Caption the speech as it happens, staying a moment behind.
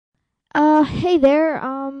Hey there.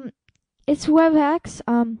 It's WebHacks,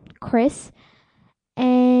 Chris,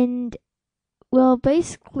 and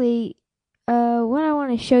basically, what I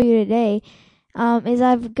want to show you today, is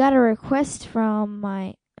I've got a request from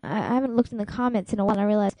I haven't looked in the comments in a while, and I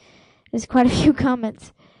realized there's quite a few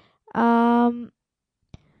comments. Um,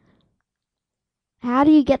 how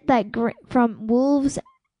do you get that from Wolves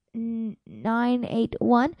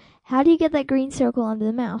 981? How do you get that green circle under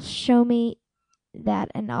the mouse? Show me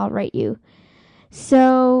that, and I'll rate you.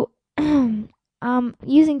 So, using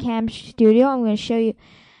Camstudio, I'm going to show you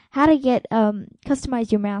how to get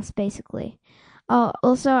customize your mouse basically.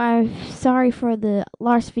 Also, I'm sorry for the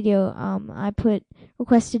last video I put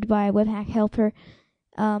requested by Webhack Helper.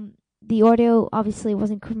 The audio obviously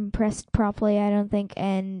wasn't compressed properly, I don't think,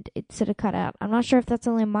 and it sort of cut out. I'm not sure if that's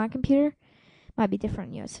only on my computer. Might be different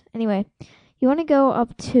on yours. Anyway, you want to go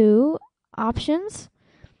up to Options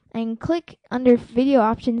and click under video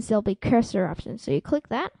options. There'll be cursor options, so you click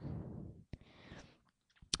that,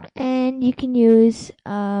 and you can use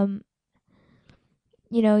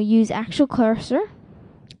use actual cursor,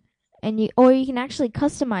 and you can actually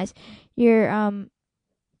customize your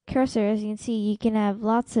cursor. As you can see, you can have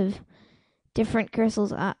lots of different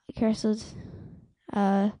cursors.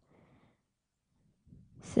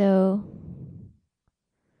 So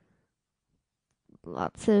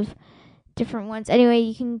lots of different ones. Anyway,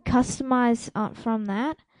 you can customize from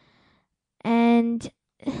that, and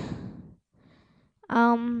you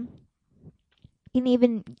can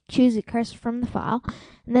even choose a cursor from the file,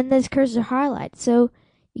 and then there's cursor highlight. So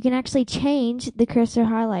you can actually change the cursor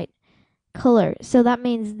highlight color. So that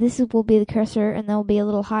means this will be the cursor, and there will be a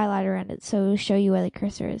little highlight around it, so it'll show you where the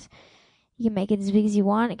cursor is. You can make it as big as you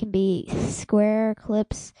want. It can be square,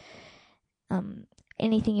 ellipse,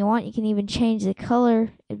 anything you want. You can even change the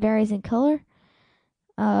color. It varies in color.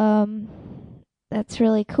 That's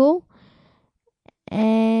really cool.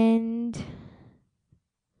 And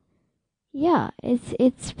yeah,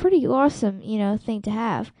 it's pretty awesome, thing to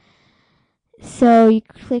have. So you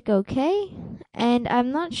click OK, and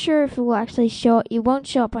I'm not sure if it will actually show up. It won't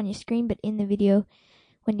show up on your screen, but in the video,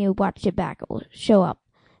 when you watch it back, it will show up.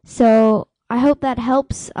 So I hope that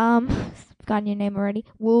helps. I've gotten your name already,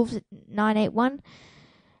 Wolves981,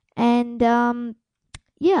 and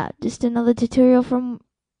yeah, just another tutorial from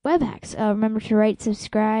WebHacks. Remember to rate,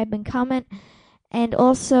 subscribe, and comment, and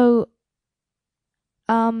also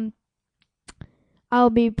I'll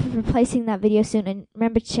be replacing that video soon. And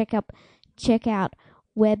remember to check out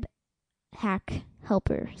WebHack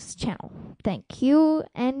Helper's channel. Thank you,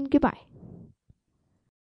 and goodbye.